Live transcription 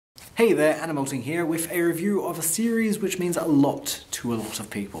Hey there, Animelting here with a review of a series which means a lot to a lot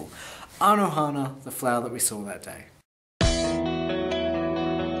of people. Anohana, the flower that we saw that day.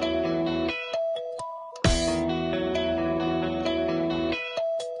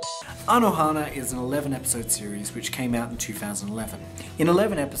 Anohana is an 11-episode series which came out in 2011. In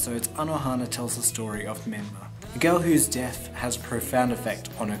 11 episodes, Anohana tells the story of Menma, a girl whose death has a profound effect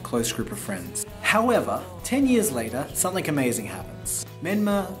on her close group of friends. However, 10 years later, something amazing happens.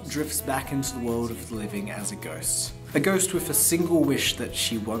 Menma drifts back into the world of the living as a ghost with a single wish that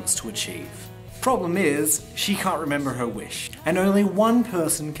she wants to achieve. Problem is, she can't remember her wish, and only one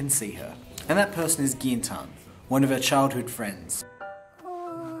person can see her, and that person is Gintan, one of her childhood friends.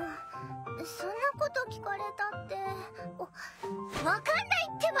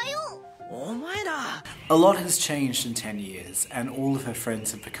 A lot has changed in 10 years, and all of her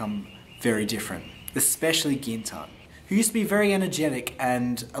friends have become very different, especially Gintan, who used to be very energetic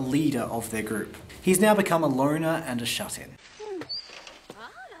and a leader of their group. He's now become a loner and a shut-in.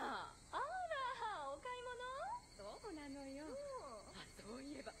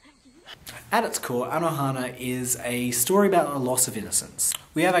 At its core, Anohana is a story about a loss of innocence.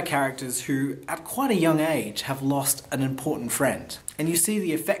 We have our characters who, at quite a young age, have lost an important friend. And you see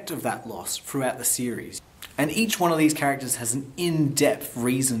the effect of that loss throughout the series. And each one of these characters has an in-depth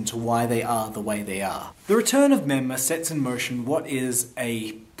reason to why they are the way they are. The return of Menma sets in motion what is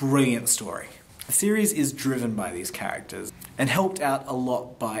a brilliant story. The series is driven by these characters and helped out a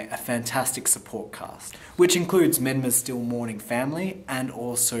lot by a fantastic support cast, which includes Menma's still mourning family and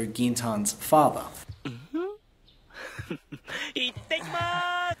also Gintan's father.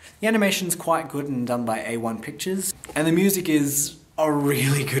 The animation's quite good and done by A1 Pictures, and the music is a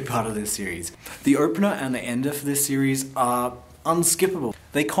really good part of this series. The opener and the ender for this series are unskippable.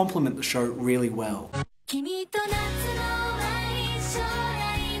 They complement the show really well.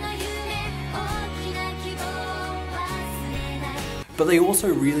 But they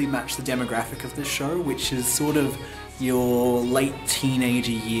also really match the demographic of this show, which is sort of your late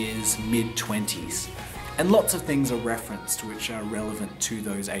teenager years, mid-20s. And lots of things are referenced which are relevant to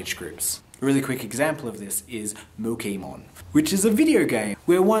those age groups. A really quick example of this is Pokemon, which is a video game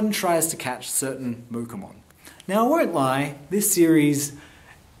where one tries to catch certain Pokemon. Now I won't lie, this series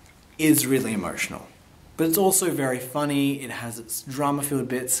is really emotional. But it's also very funny, it has its drama-filled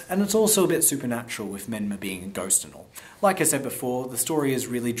bits, and it's also a bit supernatural with Menma being a ghost and all. Like I said before, the story is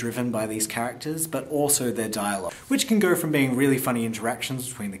really driven by these characters, but also their dialogue, which can go from being really funny interactions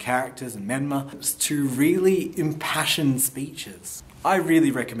between the characters and Menma to really impassioned speeches. I really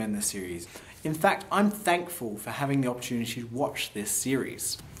recommend this series. In fact, I'm thankful for having the opportunity to watch this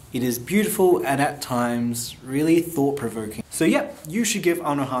series. It is beautiful and at times really thought-provoking. So yep, you should give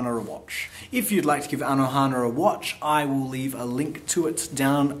Anohana a watch. If you'd like to give Anohana a watch, I will leave a link to it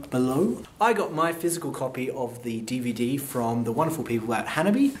down below. I got my physical copy of the DVD from the wonderful people at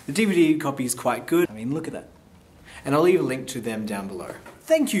Hanabi. The DVD copy is quite good. I mean, look at that. And I'll leave a link to them down below.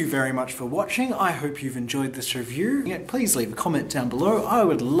 Thank you very much for watching. I hope you've enjoyed this review. Please leave a comment down below. I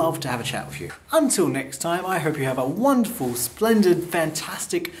would love to have a chat with you. Until next time, I hope you have a wonderful, splendid,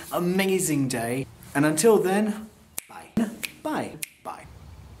 fantastic, amazing day. And until then, bye. Bye. Bye.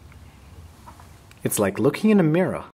 It's like looking in a mirror.